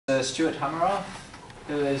Stuart Hammeroff,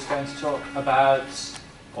 who is going to talk about,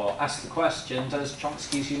 or ask the question, does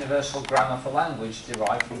Chomsky's universal grammar for language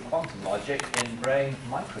derive from quantum logic in brain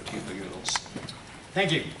microtubules?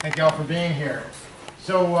 Thank you. Thank you all for being here.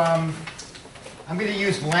 So I'm going to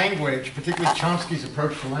use language, particularly Chomsky's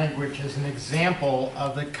approach to language, as an example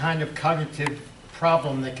of the kind of cognitive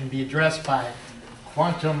problem that can be addressed by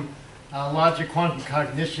quantum logic, quantum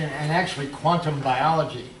cognition, and actually quantum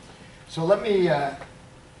biology. So let me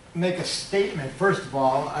make a statement. First of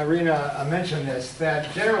all, Irina mentioned this,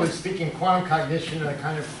 that generally speaking, quantum cognition and the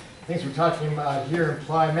kind of things we're talking about here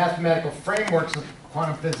imply mathematical frameworks of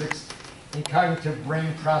quantum physics in cognitive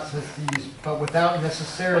brain processes, but without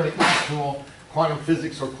necessarily actual quantum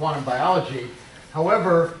physics or quantum biology.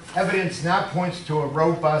 However, evidence now points to a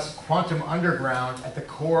robust quantum underground at the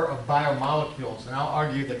core of biomolecules, and I'll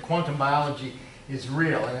argue that quantum biology is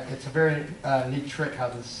real, and it's a very neat trick how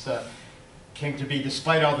this came to be,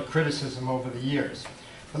 despite all the criticism over the years.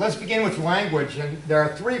 But let's begin with language, and there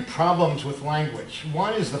are three problems with language.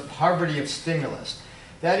 One is the poverty of stimulus.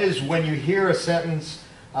 That is, when you hear a sentence,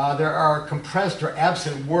 there are compressed or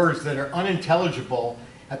absent words that are unintelligible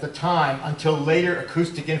at the time until later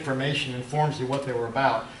acoustic information informs you what they were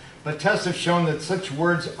about. But tests have shown that such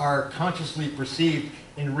words are consciously perceived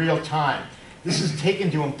in real time. This is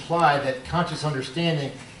taken to imply that conscious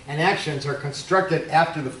understanding and actions are constructed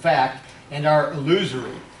after the fact and are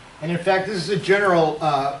illusory. And in fact, this is a general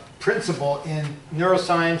principle in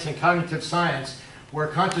neuroscience and cognitive science where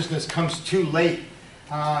consciousness comes too late.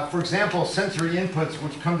 For example, sensory inputs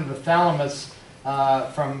which come to the thalamus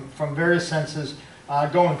from various senses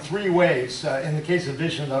go in three ways. In the case of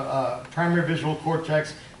vision, the primary visual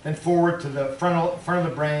cortex, then forward to the front of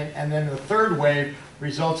the brain, and then the third wave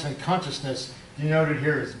results in consciousness, denoted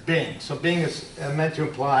here as being. So being is meant to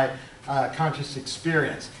imply conscious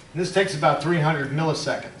experience. And this takes about 300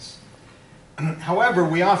 milliseconds. However,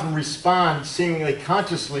 we often respond seemingly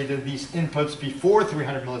consciously to these inputs before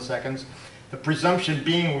 300 milliseconds, the presumption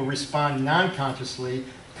being we'll respond non-consciously,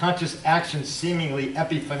 conscious actions seemingly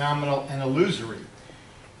epiphenomenal and illusory.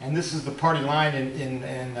 And this is the party line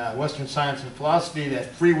in Western science and philosophy, that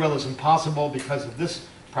free will is impossible because of this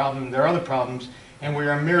problem. There are other problems, and we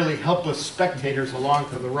are merely helpless spectators along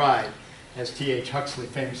for the ride, as T.H. Huxley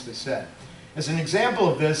famously said. As an example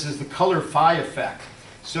of this is the color phi effect.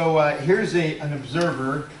 So here's an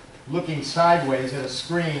observer looking sideways at a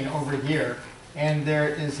screen over here, and there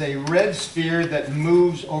is a red sphere that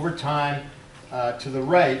moves over time to the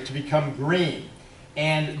right to become green.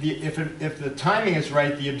 And if the timing is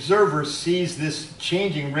right, the observer sees this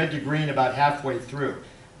changing red to green about halfway through.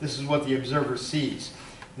 This is what the observer sees.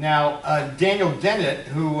 Now, Daniel Dennett,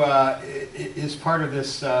 who is part of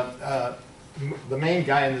this, the main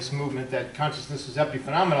guy in this movement that consciousness is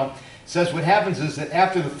epiphenomenal, says what happens is that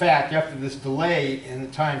after the fact, after this delay in the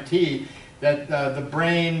time t, that the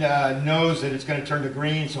brain knows that it's going to turn to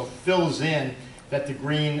green, so fills in that the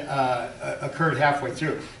green occurred halfway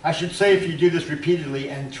through. I should say, if you do this repeatedly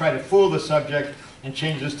and try to fool the subject and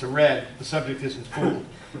change this to red, the subject isn't fooled.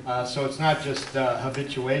 So it's not just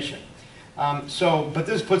habituation. But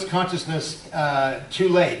this puts consciousness too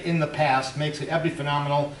late in the past, makes it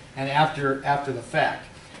epiphenomenal and after the fact.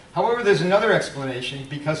 However, there's another explanation,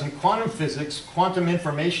 because in quantum physics, quantum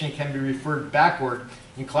information can be referred backward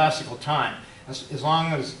in classical time, as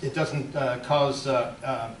long as it doesn't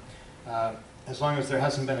as long as there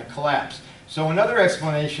hasn't been a collapse. So another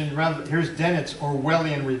explanation, here's Dennett's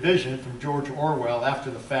Orwellian revision from George Orwell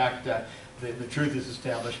after the fact, the truth is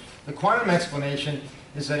established. The quantum explanation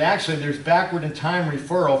is that actually there's backward in time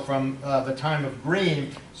referral from the time of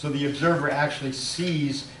green, so the observer actually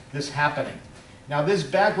sees this happening. Now, this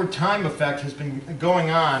backward time effect has been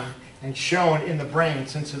going on and shown in the brain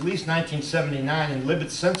since at least 1979 in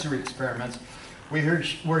Libet's sensory experiments,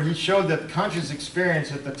 where he showed that conscious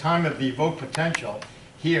experience at the time of the evoked potential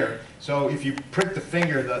here, so if you prick the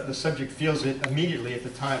finger, the subject feels it immediately at the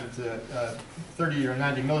time of the 30 or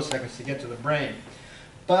 90 milliseconds to get to the brain.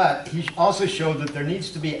 But he also showed that there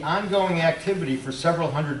needs to be ongoing activity for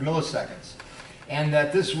several hundred milliseconds, and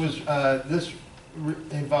that this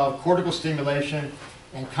involved cortical stimulation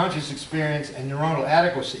and conscious experience and neuronal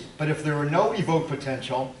adequacy. But if there were no evoked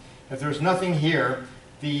potential, if there was nothing here,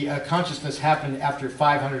 the consciousness happened after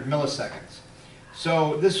 500 milliseconds.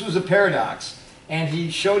 So this was a paradox, and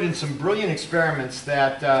he showed in some brilliant experiments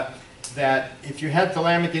that if you had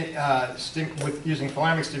using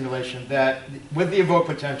thalamic stimulation, that with the evoked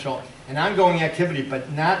potential and ongoing activity,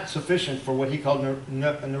 but not sufficient for what he called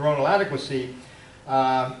neuronal adequacy,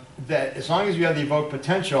 that as long as you have the evoked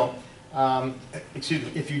potential, if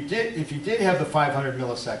you did have the 500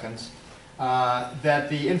 milliseconds, that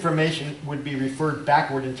the information would be referred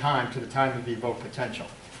backward in time to the time of the evoked potential.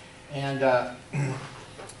 And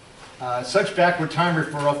such backward time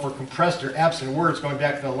referral for compressed or absent words going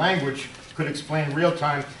back to the language could explain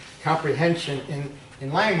real-time comprehension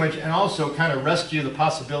in language, and also kind of rescue the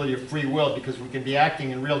possibility of free will, because we can be acting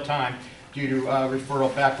in real time due to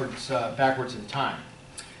referral backwards in time.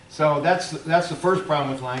 So that's the first problem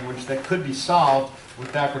with language that could be solved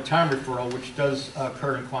with backward time referral, which does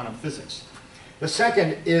occur in quantum physics. The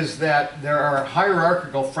second is that there are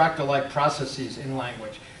hierarchical fractal-like processes in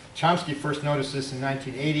language. Chomsky first noticed this in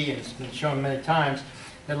 1980, and it's been shown many times,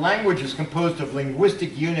 that language is composed of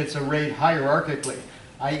linguistic units arrayed hierarchically,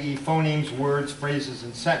 i.e. phonemes, words, phrases,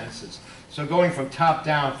 and sentences. So going from top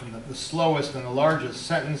down, from the slowest and the largest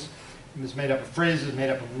sentence is made up of phrases, made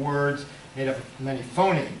up of words, made up of many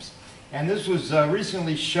phonemes. And this was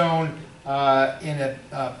recently shown in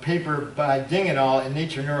a paper by Ding et al. In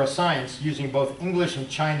Nature Neuroscience, using both English and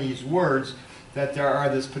Chinese words, that there are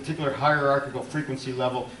this particular hierarchical frequency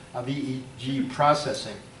level of EEG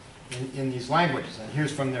processing in these languages. And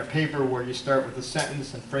here's from their paper, where you start with a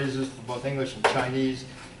sentence and phrases for both English and Chinese,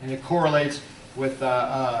 and it correlates with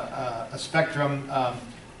a spectrum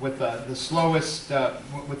with the slowest,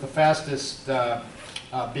 with the fastest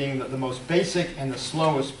being the most basic, and the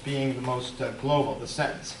slowest being the most global, the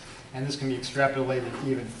sentence. And this can be extrapolated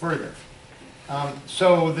even further.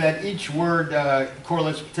 So that each word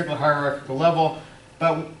correlates to a particular hierarchical level,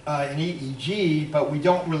 but in EEG, but we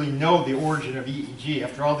don't really know the origin of EEG.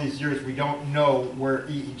 After all these years, we don't know where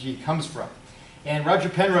EEG comes from. And Roger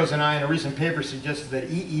Penrose and I, in a recent paper, suggested that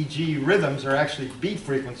EEG rhythms are actually beat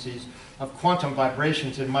frequencies of quantum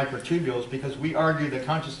vibrations in microtubules, because we argue that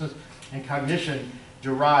consciousness and cognition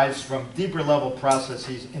derives from deeper level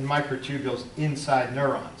processes in microtubules inside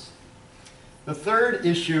neurons. The third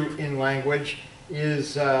issue in language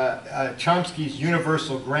is Chomsky's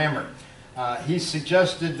universal grammar. He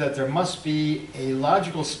suggested that there must be a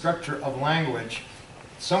logical structure of language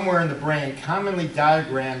somewhere in the brain, commonly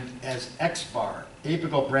diagrammed as X-bar,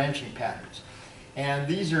 apical branching patterns. And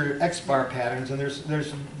these are X-bar patterns, and there's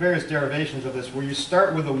various derivations of this, where you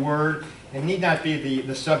start with a word. It need not be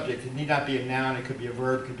the subject, it need not be a noun, it could be a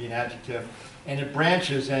verb, it could be an adjective, and it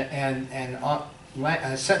branches, and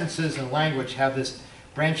sentences and language have this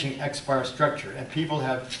branching X-bar structure, and people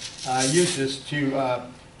have used this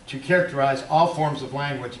to characterize all forms of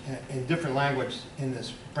language in different languages in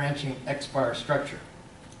this branching X-bar structure.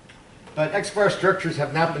 But X-bar structures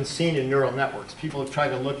have not been seen in neural networks. People have tried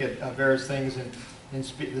to look at various things in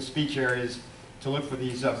the speech areas to look for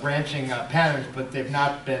these branching patterns, but they've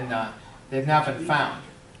not been found.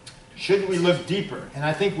 Should we look deeper? And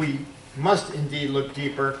I think we must indeed look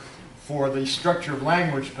deeper for the structure of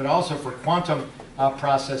language, but also for quantum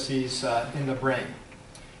processes in the brain.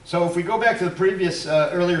 So if we go back to the previous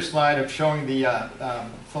earlier slide of showing the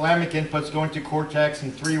thalamic inputs going to cortex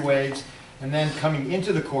in 3 waves, and then coming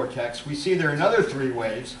into the cortex, we see there are another 3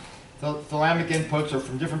 waves. The thalamic inputs are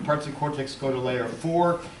from different parts of the cortex, go to layer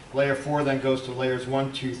 4. Layer 4 then goes to layers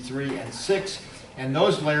 1, 2, 3, and 6. And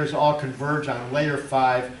those layers all converge on layer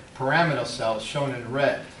 5 pyramidal cells, shown in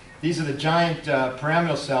red. These are the giant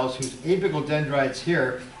pyramidal cells whose apical dendrites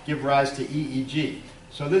here give rise to EEG.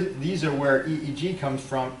 So these are where EEG comes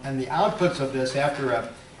from, and the outputs of this, after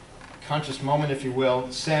a conscious moment, if you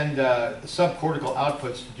will, send subcortical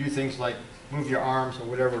outputs to do things like move your arms or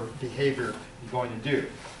whatever behavior you're going to do.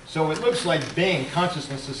 So it looks like Bing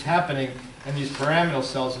consciousness is happening in these pyramidal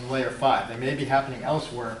cells in layer 5. They may be happening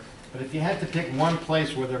elsewhere, but if you had to pick one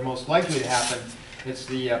place where they're most likely to happen, it's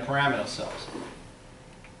the pyramidal cells.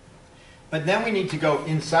 But then we need to go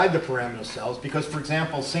inside the pyramidal cells, because, for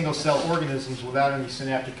example, single-cell organisms without any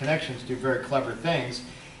synaptic connections do very clever things.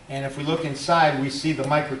 And if we look inside, we see the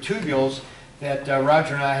microtubules that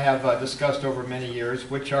Roger and I have discussed over many years,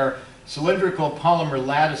 which are cylindrical polymer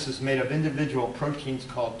lattices made of individual proteins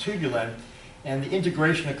called tubulin, and the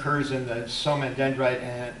integration occurs in the soma and dendrite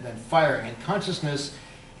and then firing. And consciousness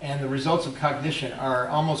and the results of cognition are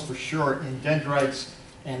almost for sure in dendrites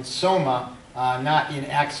and soma, not in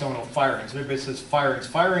axonal firings. Everybody says firings.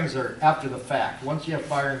 Firings are after the fact. Once you have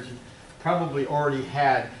firings, you probably already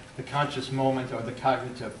had the conscious moment or the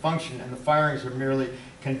cognitive function, and the firings are merely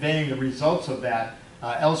conveying the results of that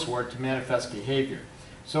elsewhere to manifest behavior.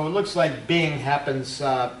 So it looks like Bing happens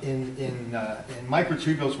in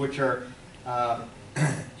microtubules, which are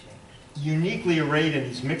uniquely arrayed in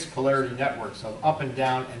these mixed polarity networks of up and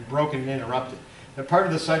down and broken and interrupted. They're part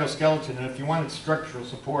of the cytoskeleton, and if you wanted structural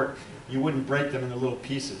support, you wouldn't break them into little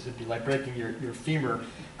pieces. It'd be like breaking your femur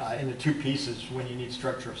into 2 pieces when you need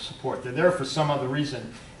structural support. They're there for some other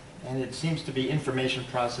reason, and it seems to be information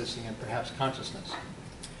processing and perhaps consciousness.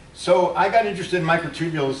 So I got interested in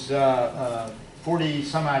microtubules 40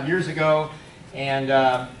 some odd years ago, and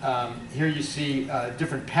here you see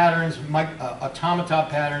different patterns, automata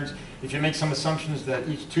patterns. If you make some assumptions that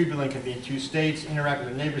each tubulin can be in two states, interact with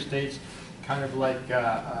the neighbor states, kind of like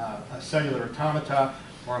a cellular automata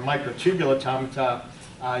or a microtubule automata,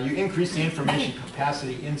 you increase the information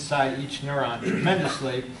capacity inside each neuron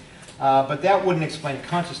tremendously, but that wouldn't explain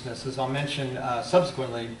consciousness, as I'll mention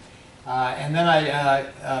subsequently. And then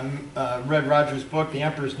I read Roger's book, The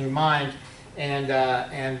Emperor's New Mind,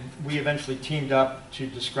 and we eventually teamed up to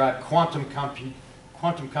describe quantum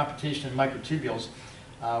computation in microtubules,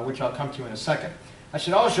 which I'll come to in a second. I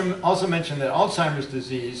should also mention that Alzheimer's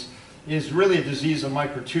disease is really a disease of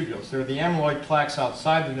microtubules. There are the amyloid plaques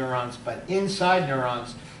outside the neurons, but inside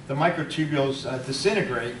neurons, the microtubules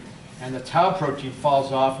disintegrate, and the tau protein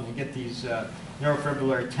falls off, and you get these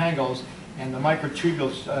neurofibrillary tangles, and the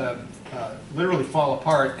microtubules literally fall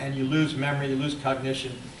apart, and you lose memory, you lose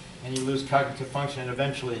cognition, and you lose cognitive function, and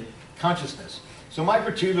eventually consciousness. So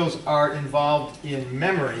microtubules are involved in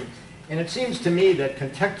memory, and it seems to me that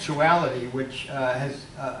contextuality, which has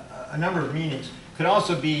a number of meanings, could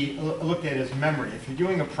also be looked at as memory. If you're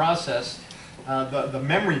doing a process, the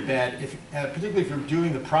memory bed, particularly if you're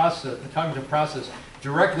doing the cognitive process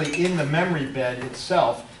directly in the memory bed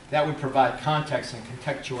itself, that would provide context and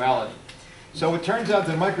contextuality. So it turns out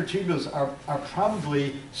that microtubules are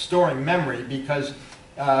probably storing memory because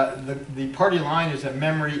the party line is that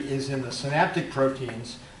memory is in the synaptic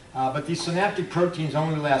proteins, but these synaptic proteins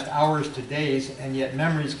only last hours to days, and yet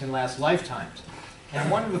memories can last lifetimes. And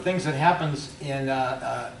one of the things that happens in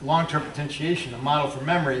long-term potentiation, a model for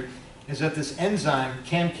memory, is that this enzyme,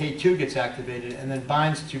 CAMK2, gets activated and then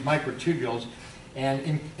binds to microtubules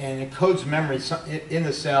and encodes memory in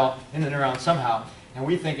the cell, in the neuron somehow. And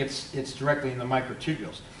we think it's directly in the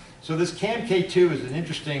microtubules. So this CAMK2 is an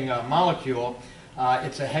interesting molecule.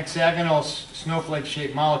 It's a hexagonal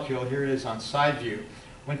snowflake-shaped molecule. Here it is on side view.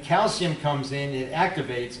 When calcium comes in, it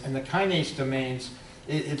activates, and the kinase domains,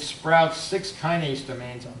 it sprouts 6 kinase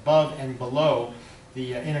domains above and below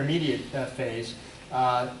the intermediate phase,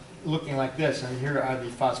 looking like this. And here are the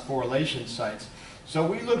phosphorylation sites. So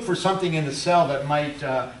we look for something in the cell that might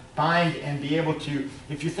bind and be able to,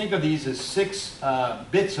 if you think of these as 6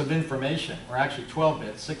 bits of information, or actually 12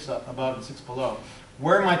 bits, 6 above and 6 below,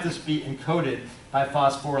 where might this be encoded by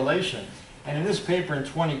phosphorylation? And in this paper in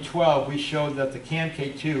 2012, we showed that the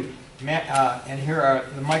CAMK2, and here are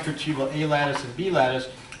the microtubule A lattice and B lattice,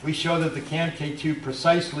 we show that the CAMK2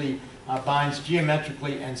 precisely binds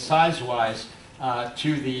geometrically and size-wise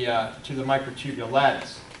to the microtubule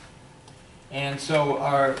lattice. And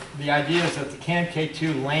so the idea is that the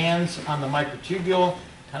CAMK2 lands on the microtubule,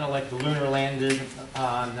 kind of like the lunar landing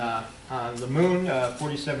on the moon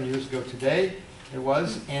 47 years ago today, it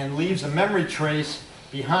was, and leaves a memory trace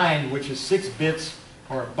behind, which is 6 bits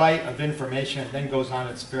or a byte of information, and then goes on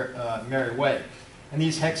its merry way. And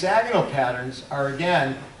these hexagonal patterns are,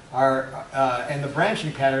 again, and the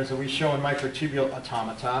branching patterns that we show in microtubule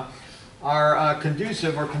automata are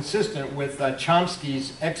conducive or consistent with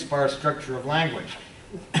Chomsky's X-bar structure of language.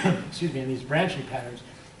 Excuse me, in these branching patterns.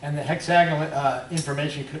 And the hexagonal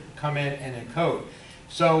information could come in and encode.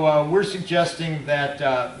 So we're suggesting that,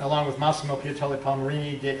 along with Massimo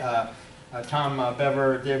Piatelli-Palmerini, Tom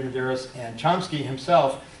Bever, David Medeiros, and Chomsky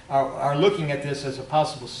himself, are looking at this as a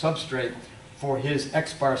possible substrate for his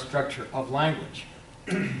X-bar structure of language.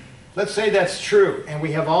 Let's say that's true, and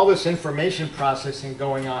we have all this information processing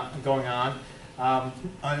going on.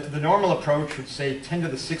 The normal approach would say 10 to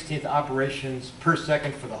the 16th operations per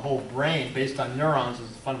second for the whole brain, based on neurons as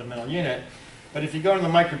the fundamental unit. But if you go to the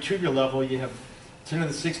microtubule level, you have 10 to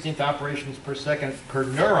the 16th operations per second per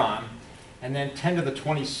neuron, and then 10 to the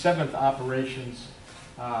 27th operations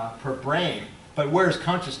per brain. But where's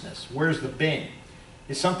consciousness? Where's the being?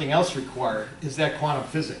 Is something else required? Is that quantum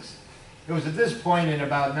physics? It was at this point in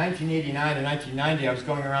about 1989 and 1990, I was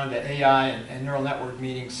going around to AI and neural network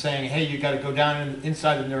meetings saying, hey, you got to go down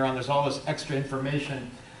inside the neuron, there's all this extra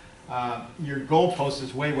information. Your goalpost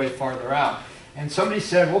is way, way farther out. And somebody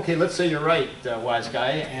said, okay, let's say you're right, wise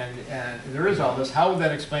guy, and there is all this. How would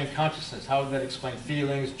that explain consciousness? How would that explain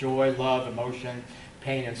feelings, joy, love, emotion,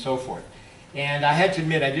 pain, and so forth? And I had to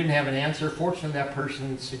admit I didn't have an answer. Fortunately, that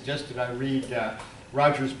person suggested I read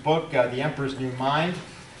Roger's book, The Emperor's New Mind,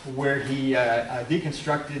 where he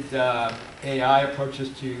deconstructed AI approaches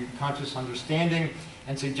to conscious understanding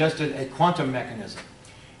and suggested a quantum mechanism.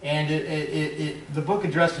 And the book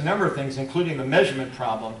addressed a number of things, including the measurement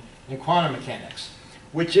problem in quantum mechanics,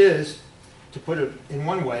 which is to put it in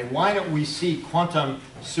one way, why don't we see quantum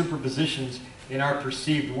superpositions in our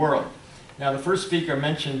perceived world? Now, the first speaker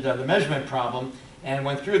mentioned the measurement problem and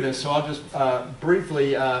went through this, so I'll just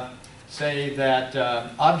briefly say that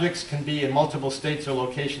objects can be in multiple states or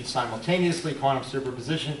locations simultaneously, quantum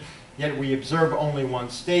superposition, yet we observe only one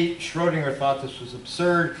state. Schrödinger thought this was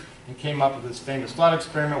absurd and came up with this famous thought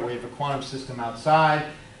experiment. We have a quantum system outside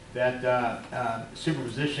that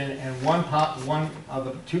superposition, and one of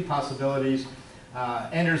the two possibilities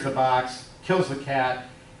enters the box, kills the cat,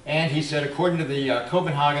 and he said, according to the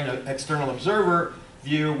Copenhagen external observer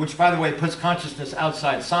view, which by the way puts consciousness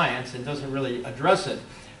outside science and doesn't really address it,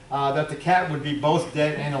 that the cat would be both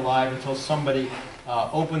dead and alive until somebody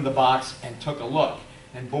opened the box and took a look.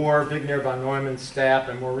 And Bohr, Wigner, von Neumann, Stapp,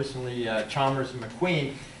 and more recently Chalmers and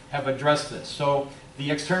McQueen have addressed this. So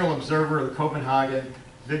the external observer, the Copenhagen,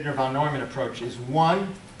 Wigner, von Neumann approach is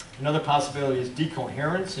one. Another possibility is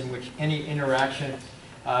decoherence, in which any interaction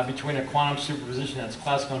between a quantum superposition and its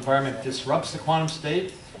classical environment disrupts the quantum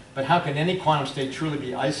state. But how can any quantum state truly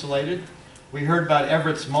be isolated? We heard about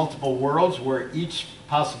Everett's multiple worlds, where each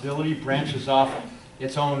possibility branches off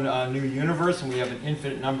its own new universe, and we have an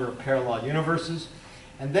infinite number of parallel universes.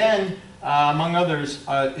 And then, among others,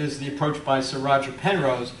 is the approach by Sir Roger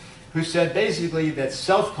Penrose, who said basically that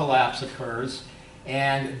self-collapse occurs,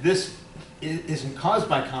 and this isn't caused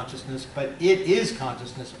by consciousness, but it is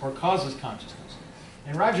consciousness or causes consciousness.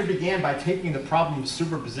 And Roger began by taking the problem of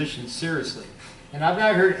superposition seriously. And I've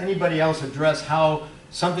not heard anybody else address how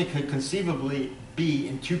something could conceivably be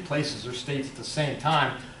in two places or states at the same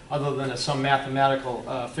time, other than as some mathematical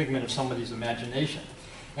figment of somebody's imagination.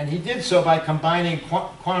 And he did so by combining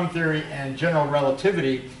quantum theory and general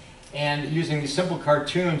relativity, and using these simple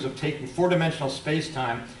cartoons of taking four-dimensional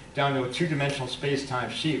space-time down to a two-dimensional space-time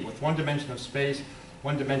sheet with one dimension of space,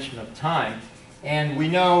 one dimension of time. And we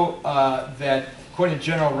know that according to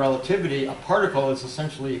general relativity, a particle is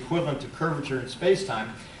essentially equivalent to curvature in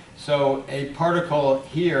space-time. So a particle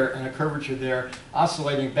here and a curvature there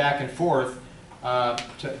oscillating back and forth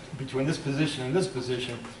between this position and this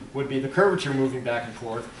position would be the curvature moving back and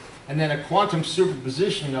forth. And then a quantum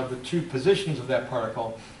superposition of the two positions of that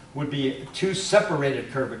particle would be two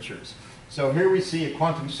separated curvatures. So here we see a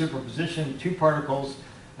quantum superposition, two particles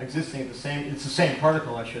existing at the same, it's the same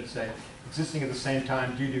particle I should say, existing at the same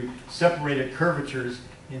time due to separated curvatures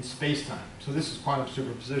in space-time. So this is quantum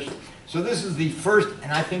superposition. So this is the first,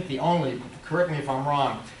 and I think the only, correct me if I'm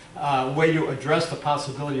wrong, way to address the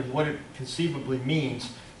possibility of what it conceivably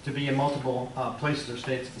means to be in multiple places or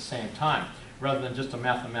states at the same time, rather than just a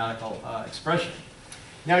mathematical expression.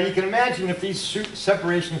 Now you can imagine if these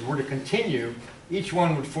separations were to continue, each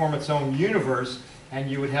one would form its own universe,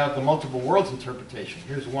 and you would have the multiple worlds interpretation.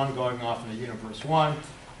 Here's one going off into universe 1,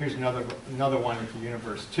 here's another one into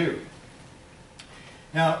universe 2.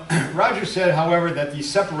 Now, Roger said, however, that these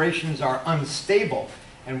separations are unstable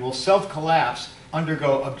and will self-collapse,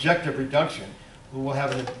 undergo objective reduction. We will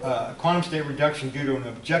have a quantum state reduction due to an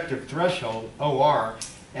objective threshold, OR,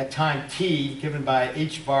 at time t, given by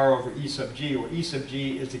h bar over E sub g, where E sub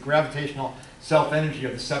g is the gravitational self-energy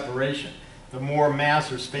of the separation. The more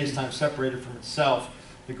mass or space-time separated from itself,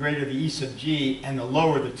 the greater the E sub g, and the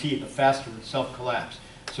lower the t, the faster it self-collapse.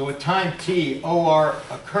 So at time t, OR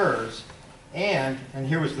occurs, and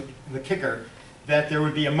here was the kicker, that there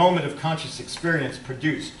would be a moment of conscious experience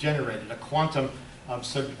produced, generated, a quantum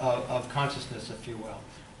of consciousness, if you will.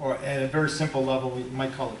 Or at a very simple level, we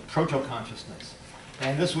might call it proto-consciousness.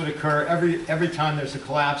 And this would occur every time there's a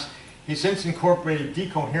collapse. He's since incorporated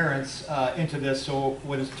decoherence into this, so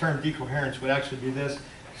what is termed decoherence would actually be this.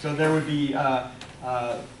 So there would be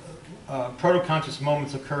proto-conscious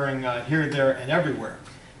moments occurring here, there, and everywhere.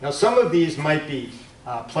 Now some of these might be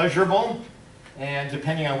pleasurable, and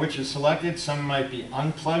depending on which is selected, some might be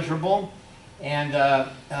unpleasurable. And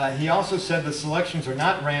he also said the selections are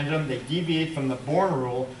not random, they deviate from the Born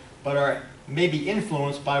rule, but are maybe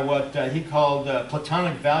influenced by what he called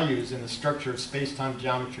Platonic values in the structure of space-time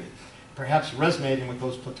geometry, perhaps resonating with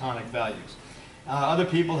those Platonic values. Other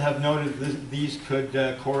people have noted these could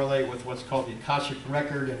correlate with what's called the Akashic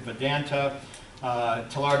Record in Vedanta,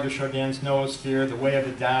 Teilhard de Chardin's noosphere, the way of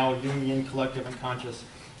the Tao, Jungian collective unconscious,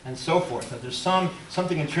 and so forth. That there's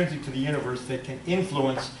something intrinsic to the universe that can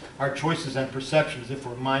influence our choices and perceptions if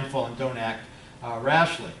we're mindful and don't act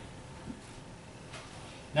rashly.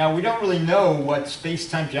 Now, we don't really know what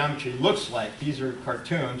space-time geometry looks like. These are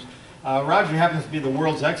cartoons. Roger happens to be the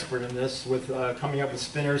world's expert in this, with coming up with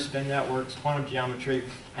spinors, spin networks, quantum geometry,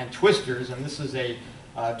 and twisters. And this is a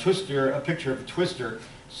twister, a picture of a twister.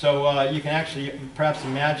 So you can actually perhaps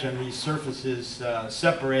imagine these surfaces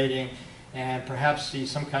separating and perhaps see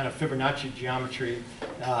some kind of Fibonacci geometry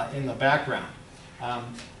in the background.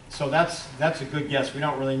 So that's a good guess. We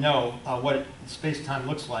don't really know what space-time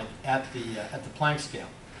looks like at the Planck scale.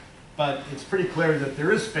 But it's pretty clear that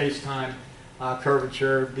there is space-time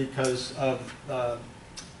curvature because of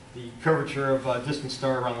the curvature of a distant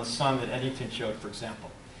star around the sun that Eddington showed, for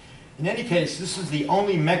example. In any case, this is the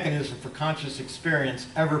only mechanism for conscious experience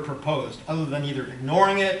ever proposed, other than either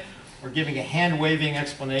ignoring it or giving a hand-waving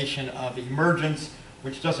explanation of emergence,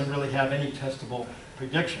 which doesn't really have any testable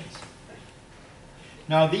predictions.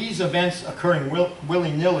 Now, these events occurring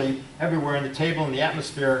willy-nilly everywhere in the table and the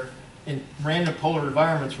atmosphere in random polar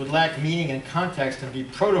environments would lack meaning and context and be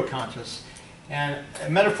proto-conscious. And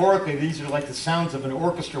metaphorically, these are like the sounds of an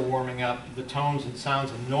orchestra warming up, the tones and sounds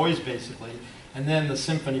of noise, basically, and then the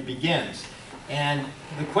symphony begins. And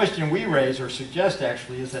the question we raise, or suggest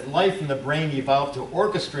actually, is that life in the brain evolved to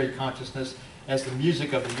orchestrate consciousness as the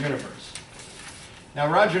music of the universe. Now,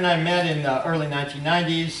 Roger and I met in the early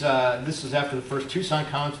 1990s. This was after the first Tucson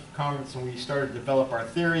conference, and we started to develop our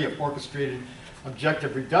theory of orchestrated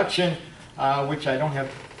objective reduction, which I don't have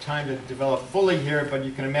time to develop fully here, but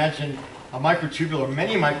you can imagine a microtubule or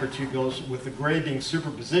many microtubules with the gray being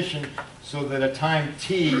superposition so that at time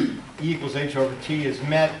t, E equals h over t is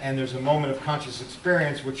met, and there's a moment of conscious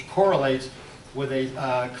experience which correlates with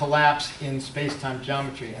a collapse in space-time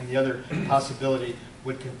geometry, and the other possibility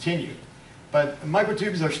would continue. But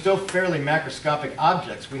microtubules are still fairly macroscopic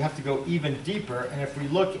objects. We have to go even deeper, and if we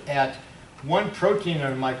look at one protein in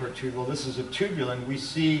a microtubule, this is a tubulin, we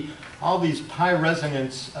see all these pi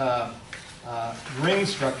resonance ring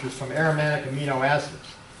structures from aromatic amino acids.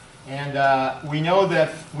 And we know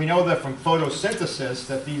that from photosynthesis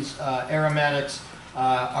that these aromatics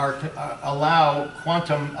allow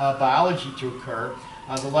quantum biology to occur.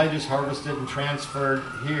 The light is harvested and transferred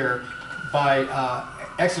here by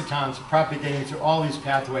excitons propagating through all these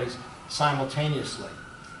pathways simultaneously.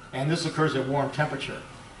 And this occurs at warm temperature.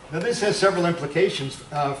 Now, this has several implications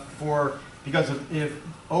because if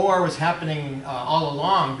OR was happening all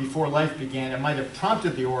along before life began, it might have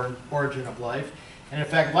prompted the origin of life. And in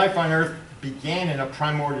fact, life on Earth began in a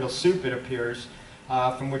primordial soup, it appears,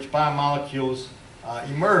 from which biomolecules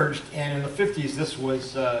emerged. And in the 50s, this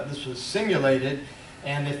was simulated,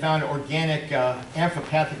 and they found organic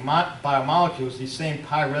amphipathic biomolecules, these same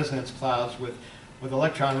pi resonance clouds with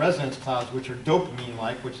electron resonance clouds, which are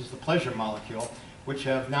dopamine-like, which is the pleasure molecule, which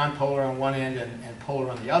have nonpolar on one end and polar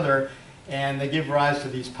on the other. And they give rise to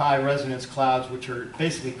these pi resonance clouds, which are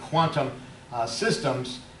basically quantum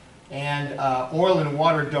systems. And oil and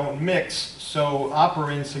water don't mix, so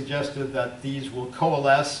Oparin suggested that these will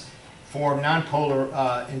coalesce, form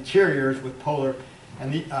nonpolar interiors with polar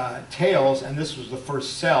and the tails, and this was the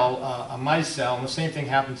first cell, a mice cell, and the same thing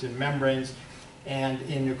happens in membranes and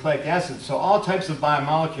in nucleic acids. So all types of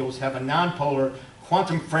biomolecules have a nonpolar,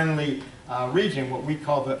 quantum-friendly region, what we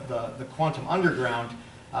call the quantum underground,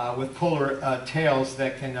 with polar tails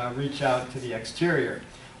that can reach out to the exterior.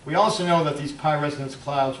 We also know that these pi resonance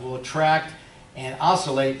clouds will attract and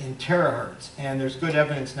oscillate in terahertz, and there's good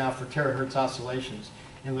evidence now for terahertz oscillations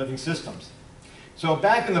in living systems. So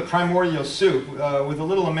back in the primordial soup, with a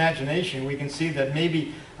little imagination, we can see that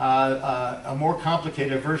maybe a more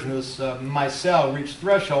complicated version of this micelle reached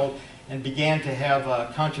threshold and began to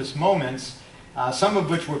have conscious moments, some of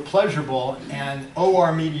which were pleasurable, and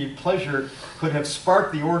OR-mediated pleasure could have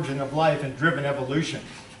sparked the origin of life and driven evolution.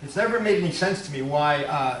 It's never made any sense to me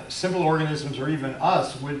why simple organisms, or even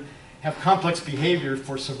us, would have complex behavior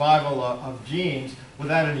for survival of genes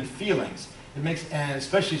without any feelings. It makes, and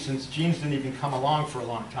especially since genes didn't even come along for a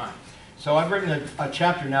long time. So I've written a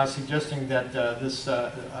chapter now suggesting that this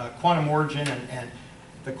quantum origin and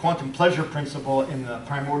the quantum pleasure principle in the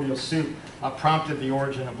primordial soup prompted the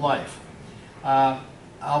origin of life.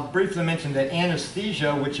 I'll briefly mention that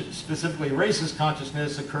anesthesia, which specifically erases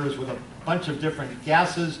consciousness, occurs with a bunch of different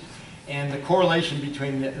gases, and the correlation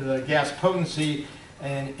between the gas potency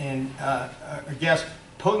and gas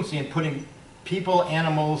potency in putting people,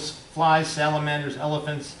 animals, flies, salamanders,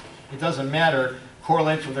 elephants, it doesn't matter,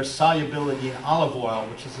 correlates with their solubility in olive oil,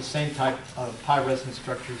 which is the same type of pi resonance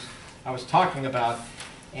structures I was talking about.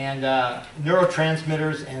 And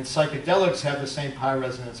neurotransmitters and psychedelics have the same pi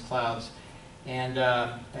resonance clouds.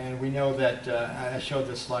 And we know that, I showed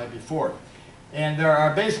this slide before. And there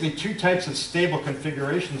are basically two types of stable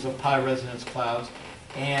configurations of pi resonance clouds.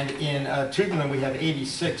 And in tubulin we have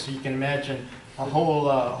 86, so you can imagine a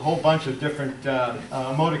whole bunch of different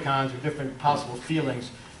emoticons or different possible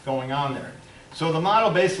feelings going on there. So the model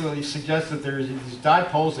basically suggests that there's these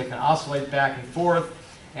dipoles that can oscillate back and forth,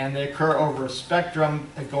 and they occur over a spectrum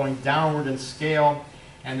going downward in scale.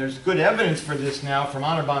 And there's good evidence for this now from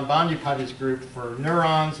Anirban Bandyapati's group for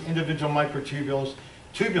neurons, individual microtubules,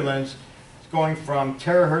 tubulins, going from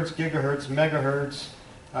terahertz, gigahertz, megahertz,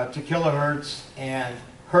 to kilohertz and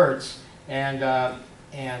hertz.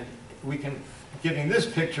 And we can, giving this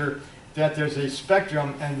picture, that there's a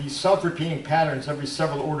spectrum and these self-repeating patterns every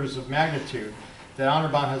several orders of magnitude that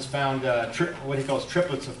Anirban has found what he calls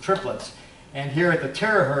triplets of triplets. And here at the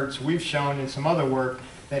terahertz, we've shown in some other work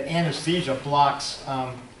that anesthesia blocks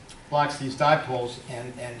these dipoles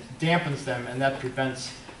and dampens them, and that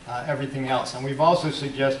prevents everything else. And we've also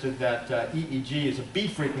suggested that EEG is a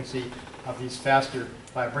beat frequency of these faster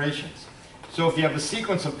vibrations. So if you have a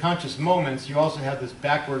sequence of conscious moments, you also have this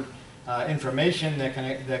backward information that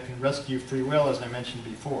can rescue free will, as I mentioned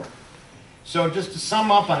before. So just to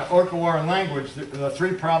sum up on ORCA-WAR language, the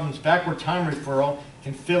three problems: backward time referral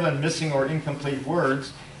can fill in missing or incomplete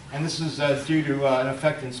words, and this is due to an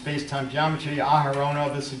effect in space-time geometry.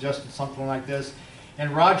 Aharonov has suggested something like this,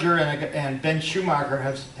 and Roger and Ben Schumacher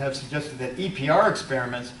have suggested that EPR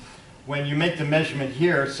experiments, when you make the measurement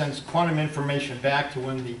here, sends quantum information back to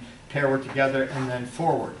when the pair were together and then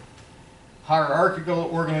forward. Hierarchical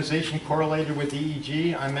organization correlated with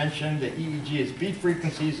EEG. I mentioned that EEG is beat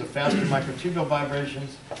frequencies of faster microtubule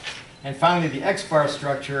vibrations. And finally, the X-bar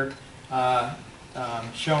structure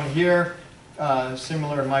shown here,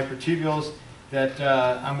 similar microtubules that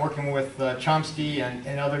I'm working with Chomsky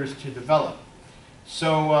and others to develop.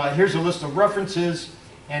 So here's a list of references,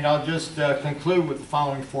 and I'll just conclude with the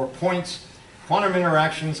following 4 points. Quantum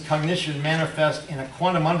interactions, cognition manifest in a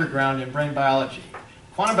quantum underground in brain biology.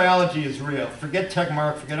 Quantum biology is real. Forget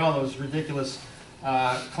Tegmark, forget all those ridiculous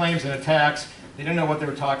claims and attacks. They didn't know what they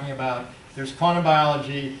were talking about. There's quantum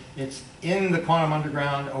biology. It's in the quantum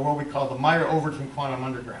underground, or what we call the Meyer-Overton quantum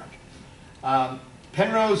underground.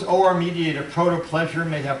 Penrose's OR-mediated proto-pleasure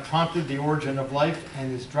may have prompted the origin of life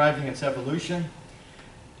and is driving its evolution.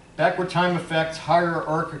 Backward time effects,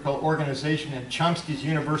 hierarchical organization, and Chomsky's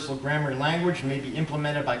universal grammar language may be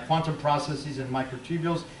implemented by quantum processes in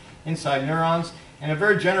microtubules inside neurons. In a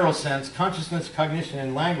very general sense, consciousness, cognition,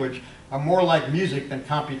 and language are more like music than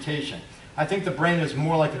computation. I think the brain is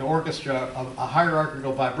more like an orchestra of a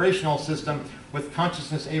hierarchical vibrational system with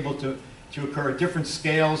consciousness able to occur at different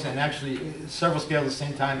scales, and actually several scales at the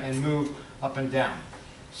same time, and move up and down.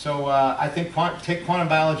 So I think take quantum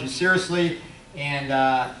biology seriously, and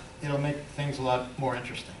it'll make things a lot more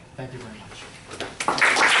interesting. Thank you very much.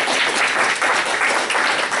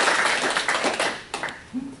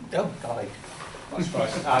 Oh, golly. That's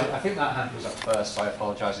right. I think that hand was up first, so I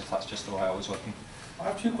apologise if that's just the way I was looking. I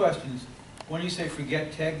have 2 questions. One, you say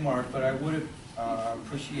forget Tegmark, but I would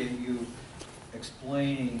appreciate you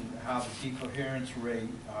explaining how the decoherence rate,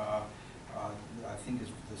 I think is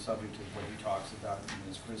the subject of what he talks about in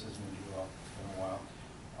his criticism of you in a while,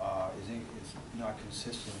 is not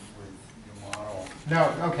consistent with your model.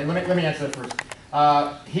 No, okay, let me answer that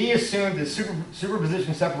first. He assumed the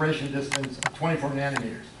superposition separation distance of 24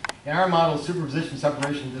 nanometers. In our model, superposition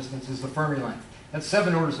separation distance is the Fermi length. That's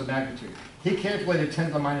 7 orders of magnitude. He calculated 10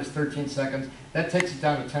 to the minus 13 seconds. That takes it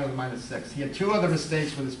down to 10 to the minus 6. He had 2 other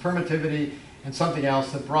mistakes with his permittivity and something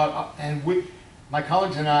else that brought up, and my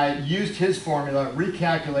colleagues and I used his formula,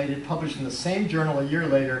 recalculated, published in the same journal a year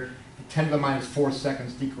later, 10 to the minus 4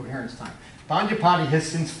 seconds decoherence time. Bandyapati has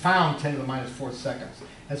since found 10 to the minus 4 seconds,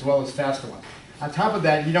 as well as faster ones. On top of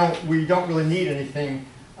that, we don't really need anything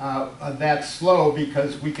that slow,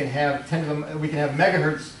 because we can have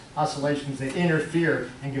megahertz oscillations that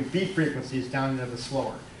interfere and give beat frequencies down into the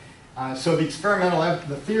slower. So the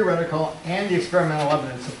theoretical and the experimental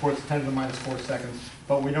evidence supports 10 to the minus 4 seconds,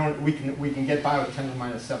 but we can get by with 10 to the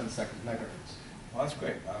minus 7 seconds megahertz. Well, that's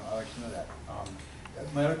great. I like to know that.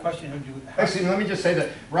 My other question had to do with... Actually, let me just say that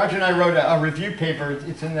Roger and I wrote a review paper.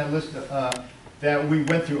 It's in that list that we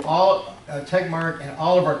went through all Tegmark and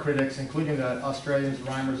all of our critics, including the Australians,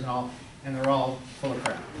 Reimers, and all, and they're all full of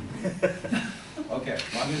crap. Okay,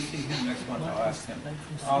 well, I'm going to see him next month. I'll ask him.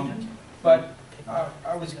 But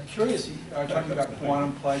I was curious, talking about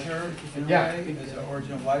quantum pleasure in a way as the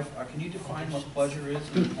origin of life. Can you define what pleasure is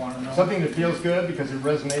in quantum knowledge? Something that feels good because it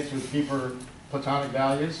resonates with deeper platonic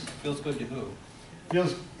values. Feels good to who?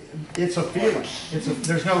 It's a feeling.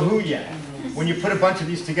 There's no who yet. When you put a bunch of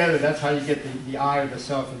these together, that's how you get the I or the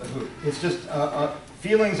self or the who. It's just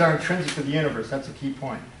feelings are intrinsic to the universe. That's a key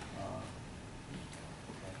point.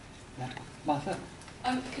 Martha?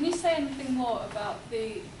 Can you say anything more about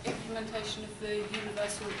the implementation of the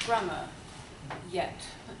universal grammar yet.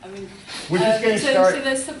 I mean, We're just getting so started.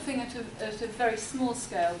 there's something at a very small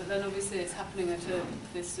scale, but then obviously it's happening at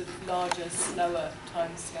this sort of larger, slower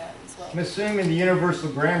time scale as well. I'm assuming the universal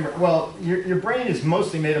grammar, well, your brain is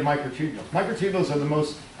mostly made of microtubules. Microtubules are the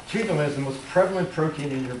most, tubulin is the most prevalent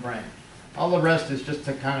protein in your brain. All the rest is just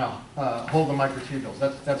to kind of hold the microtubules.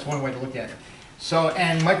 That's one way to look at it. So,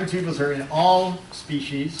 and microtubules are in all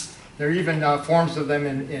species. There are even forms of them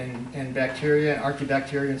in bacteria, and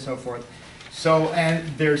archaebacteria, and so forth. So, and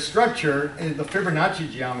their structure, the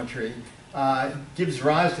Fibonacci geometry, gives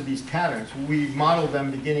rise to these patterns. We modeled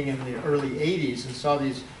them beginning in the early 80s and saw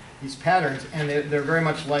these patterns, and they're very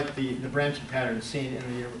much like the branching patterns seen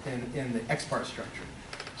in the XPAR structure.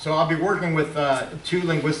 So I'll be working with 2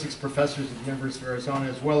 linguistics professors at the University of Arizona,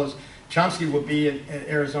 as well as Chomsky will be at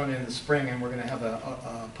Arizona in the spring, and we're going to have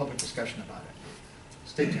a public discussion about it.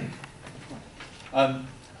 Stay tuned.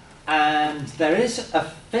 And there is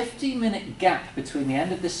a 50-minute gap between the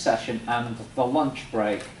end of this session and the lunch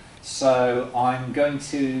break. So I'm going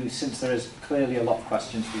to, since there is clearly a lot of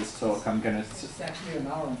questions for this talk, I'm going to... It's actually an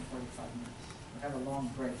hour and 45 minutes. We have a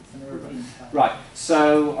long break. It's an European style. Right,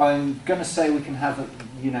 so I'm going to say we can have,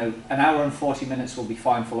 an hour and 40 minutes will be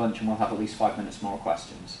fine for lunch, and we'll have at least 5 minutes more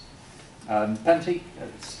questions. Penty?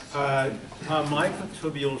 Are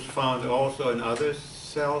microtubules found also in other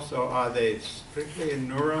cells, or are they strictly in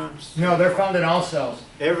neurons? No, they're found in all cells.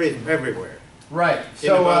 Everywhere. Right.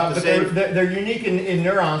 So, but they're unique in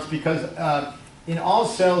neurons because in all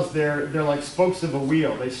cells they're like spokes of a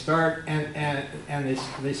wheel. They start and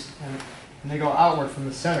they go outward from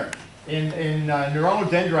the center. In neuronal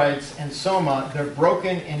dendrites and soma, they're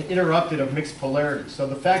broken and interrupted of mixed polarity. So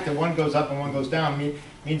the fact that one goes up and one goes down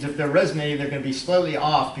means if they're resonating, they're going to be slightly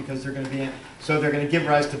off because they're going to be so they're going to give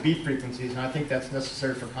rise to beat frequencies, and I think that's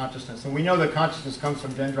necessary for consciousness. And we know that consciousness comes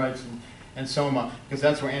from dendrites and soma because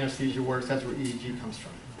that's where anesthesia works. That's where EEG comes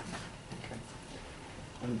from.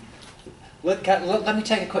 Okay. Let me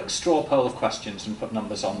take a quick straw poll of questions and put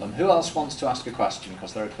numbers on them. Who else wants to ask a question?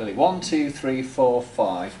 Because there are clearly 1, 2, 3, 4,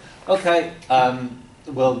 5. Okay,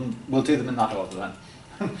 we'll do them in that order then.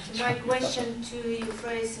 My question to you,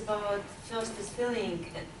 phrase about first is feeling.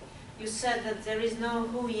 You said that there is no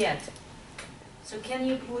who yet. So can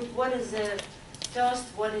you put what is the first,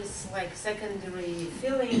 what is like secondary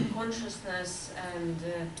feeling, consciousness, and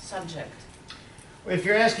subject? If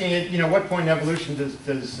you're asking it, what point in evolution does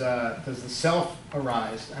the self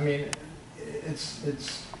arise? I mean,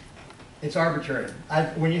 it's arbitrary.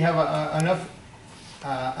 When you have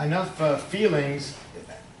enough feelings,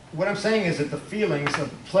 what I'm saying is that the feelings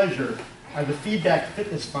of pleasure are the feedback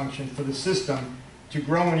fitness function for the system to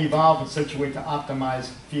grow and evolve in such a way to optimize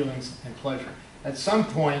feelings and pleasure. At some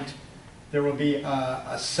point, there will be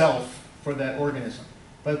a self for that organism.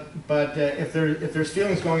 But if there's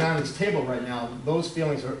feelings going on this table right now, those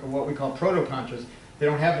feelings are what we call proto-conscious. They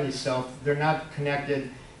don't have any self. They're not connected.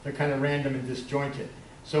 They're kind of random and disjointed.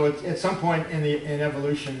 So at some point in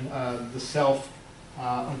evolution, the self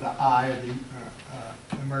of the I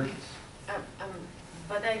emerges.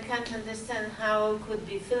 But I can't understand how it could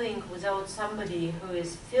be feeling without somebody who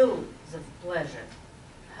is filled with pleasure.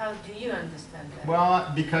 How do you understand that?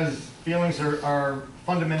 Well, because feelings are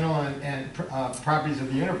fundamental and properties of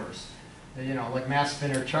the universe. Like mass,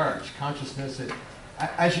 spin, or charge. Consciousness.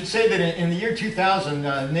 I should say that in the year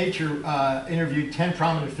 2000, Nature interviewed 10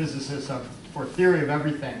 prominent physicists for theory of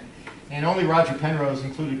everything. And only Roger Penrose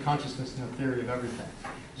included consciousness in the theory of everything.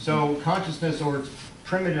 So consciousness, or its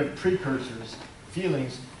primitive precursors,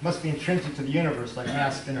 feelings, must be intrinsic to the universe, like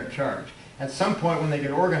mass, spin, or charge. At some point, when they get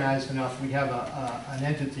organized enough, we have an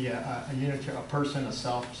entity, a unit, a person, a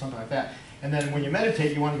self, something like that. And then when you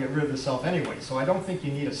meditate, you want to get rid of the self anyway. So I don't think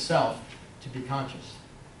you need a self to be conscious.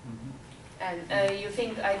 Mm-hmm. And you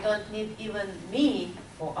think I don't need even me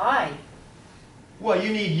or I? Well,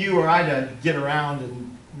 you need you or I to get around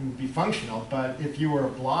and be functional. But if you were a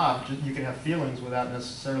blob, you could have feelings without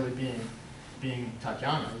necessarily being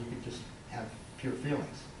Tatiana. You could just have pure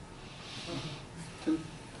feelings. So,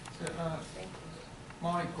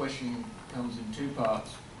 my question comes in 2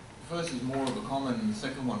 parts. The first is more of a comment, and the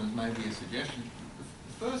second one is maybe a suggestion.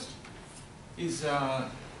 The first is, I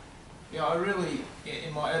really,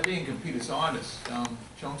 being a computer scientist,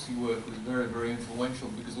 Chomsky work was very, very influential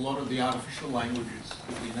because a lot of the artificial languages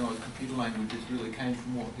that we know as computer languages really came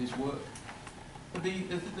from his work. But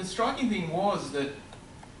the striking thing was that,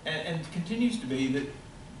 and continues to be,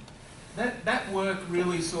 that work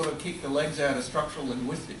really sort of kicked the legs out of structural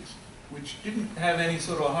linguistics, which didn't have any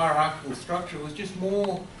sort of hierarchical structure. It was just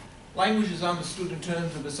more languages understood in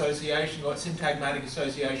terms of association, like syntagmatic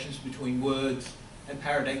associations between words and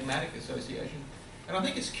paradigmatic association. And I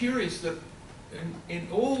think it's curious that in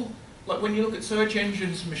all, like when you look at search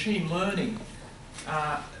engines, machine learning,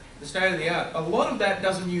 the state of the art, a lot of that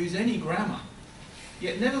doesn't use any grammar.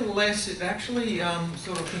 Yet nevertheless, it actually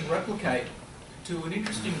sort of can replicate to an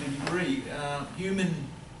interesting degree human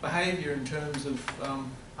behaviour in terms of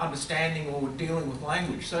understanding or dealing with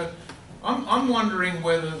language. So I'm wondering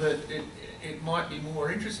whether that it might be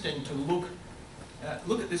more interesting to look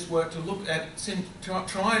at this work, to look at,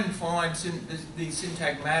 try and find these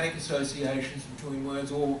syntagmatic associations between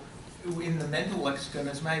words, or in the mental lexicon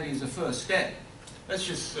as maybe as a first step. That's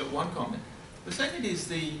just one comment. The second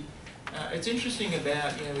is it's interesting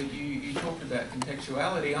about, you talked about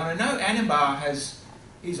contextuality. I know Anabar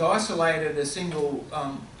he's isolated a single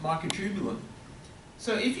microtubulin.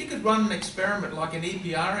 So if you could run an experiment like an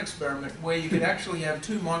EPR experiment where you could actually have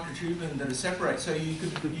two microtubulin that are separate, so you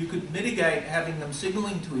could mitigate having them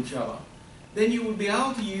signaling to each other, then you would be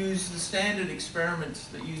able to use the standard experiments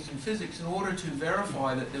that you use in physics in order to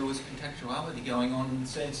verify that there was contextuality going on in the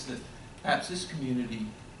sense that perhaps this community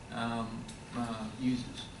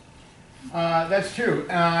uses. That's true.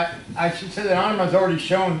 I should say that Anima has already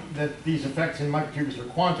shown that these effects in microtubules are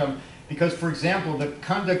quantum because, for example, the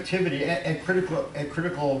conductivity at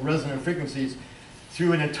critical resonant frequencies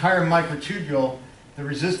through an entire microtubule, the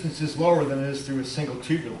resistance is lower than it is through a single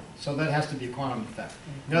tubulin. So that has to be a quantum effect.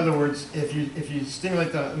 In other words, if you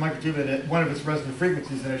stimulate the microtubule at one of its resonant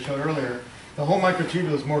frequencies that I showed earlier, the whole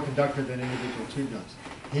microtubule is more conductive than individual tubulins.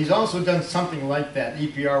 He's also done something like that,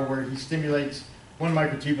 EPR, where he stimulates one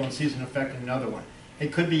microtubule and sees an effect in another one.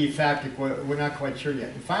 It could be ephaptic, we're not quite sure yet.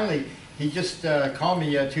 And finally, he just called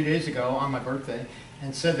me 2 days ago on my birthday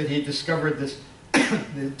and said that he discovered this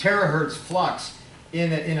the terahertz flux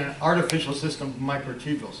in an artificial system of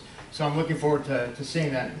microtubules. So I'm looking forward to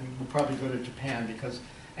seeing that, and we'll probably go to Japan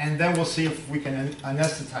and then we'll see if we can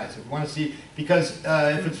anesthetize it. We want to see, because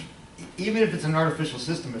even if it's an artificial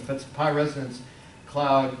system, if it's pi resonance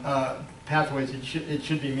cloud pathways, it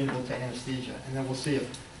should be amenable to anesthesia, and then we'll see if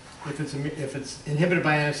it's inhibited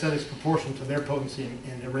by anesthetics proportional to their potency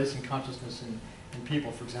in erasing consciousness in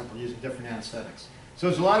people, for example, using different anesthetics. So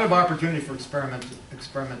there's a lot of opportunity for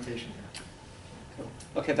experimentation here. Cool.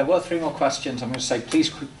 Okay, there were 3 more questions. I'm going to say,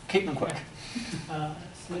 please keep them quick. It's a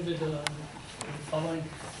little bit the following.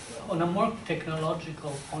 On a more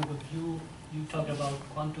technological point of view, you talked about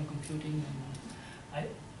quantum computing,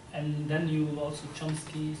 and then you also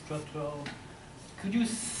Chomsky structural. Could you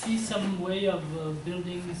see some way of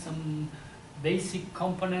building some basic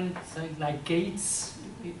components like gates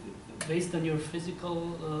based on your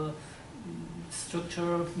physical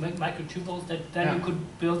structure, microtubules, that then you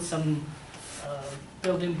could build some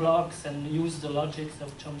building blocks and use the logics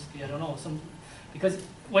of Chomsky? I don't know, because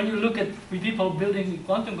when you look at people building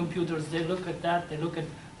quantum computers, they look at that, they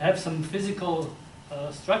have some physical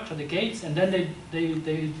structure, the gates, and then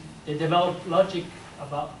they develop logic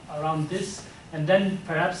around this, and then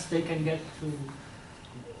perhaps they can get to.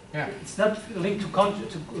 Yeah. It's not linked to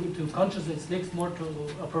consciousness. It's linked more to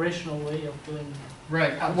operational way of doing.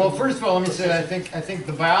 Right. Well, first of all, let me say I think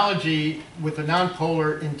the biology with the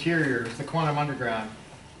nonpolar interiors, the quantum underground,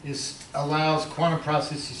 allows quantum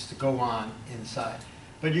processes to go on inside.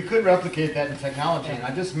 But you could replicate that in technology, and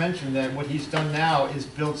I just mentioned that what he's done now is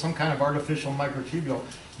build some kind of artificial microtubule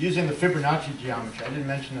using the Fibonacci geometry. I didn't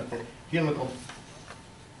mention that the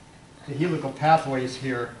helical pathways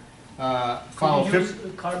here follow. Could you use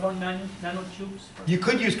carbon nanotubes? You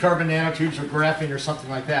could use carbon nanotubes or graphene or something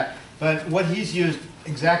like that. But what he's used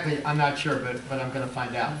exactly, I'm not sure, but I'm going to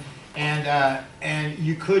find out. And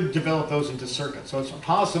you could develop those into circuits. So it's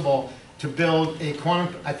possible to build a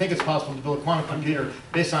quantum. I think it's possible to build a quantum computer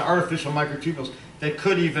based on artificial microtubules that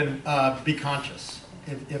could even be conscious,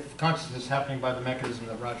 if consciousness is happening by the mechanism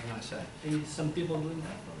that Roger and I say. Some people doing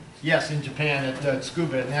that. Yes, in Japan at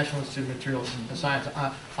SCUBA, at National Institute of Materials and Science,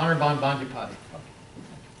 Anirban Bandipati.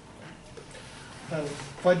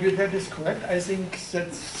 What you said is correct. I think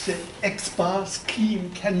that the X-bar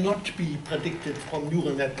scheme cannot be predicted from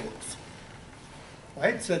neural networks.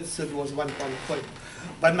 Right? That was one point.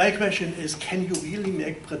 But my question is, can you really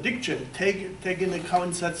make prediction? Take into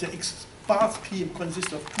account that the X-bar scheme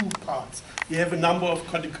consists of 2 parts. You have a number of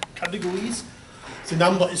categories. The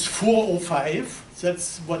number is 405.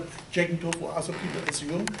 That's what Jacob or other people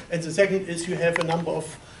assume. And the second is you have a number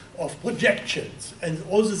of projections. And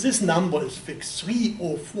also this number is fixed, 3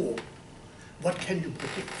 or 4. What can you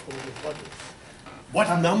predict from the model?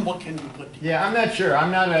 What number can you predict? Yeah, I'm not sure.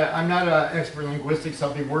 I'm not an expert in linguistics.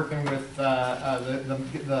 I'll be working with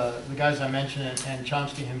the guys I mentioned and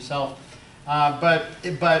Chomsky himself. But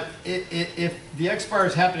if the X-bar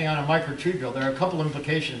is happening on a microtubule, there are a couple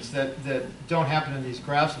implications that don't happen in these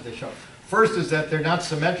graphs that they show. First is that they're not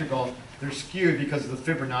symmetrical, they're skewed because of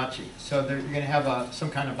the Fibonacci. So you're going to have some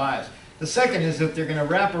kind of bias. The second is that they're going to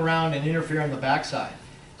wrap around and interfere on the backside.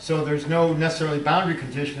 So there's no necessarily boundary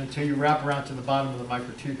condition until you wrap around to the bottom of the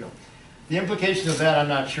microtubule. The implication of that, I'm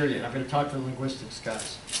not sure yet. I'm going to talk to the linguistics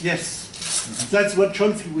guys. Yes, that's what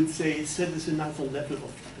Chomsky would say. That is another level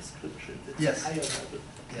of description. It's Yes. a higher level.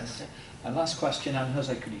 Yes. And last question, and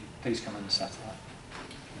Jose, could you please come and settle that?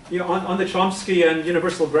 Yeah, on the Chomsky and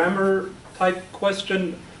universal grammar type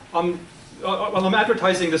question, well, I'm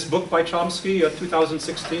advertising this book by Chomsky,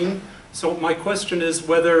 2016. So my question is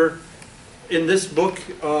whether in this book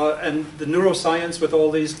and the neuroscience with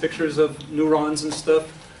all these pictures of neurons and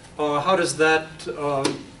stuff, how does that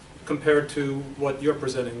compare to what you're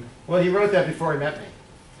presenting? Well, he wrote that before he met me.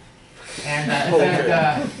 And in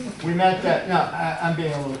fact, we met, I'm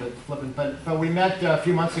being a little bit flippant, but we met a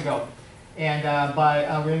few months ago. And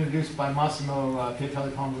we were introduced by Massimo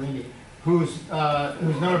Piatelli Palmerini, who's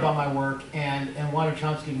known about my work and wanted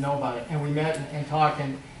Chomsky to know about it. And we met and talked,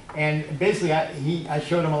 and basically I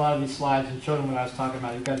showed him a lot of these slides and showed him what I was talking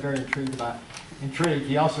about. He got very intrigued.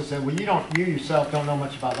 He also said, well, you yourself don't know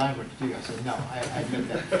much about language, do you? I said, no, I admit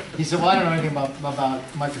that. He said, well, I don't know anything about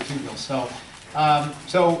microtubules.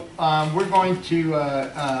 So we're going to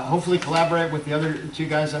hopefully collaborate with the other two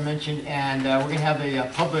guys I mentioned, and we're going to have a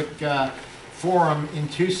public forum in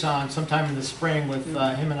Tucson sometime in the spring with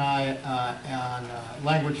him and I on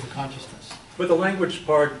language and consciousness. With the language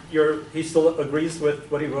part, he still agrees with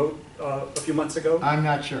what he wrote a few months ago? I'm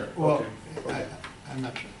not sure. Well, okay. I'm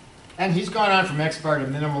not sure. And he's gone on from expert to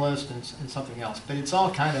minimalist and something else, but it's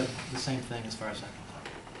all kind of the same thing as far as I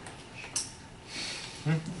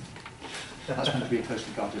can tell. That's going to be a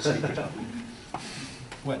closely guarded secret, I believe.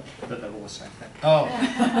 What? But they're all the same thing. Oh.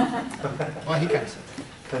 Well, he kind of said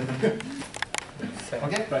that.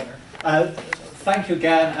 Okay. Right. Thank you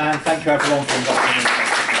again, and thank you everyone for inviting me.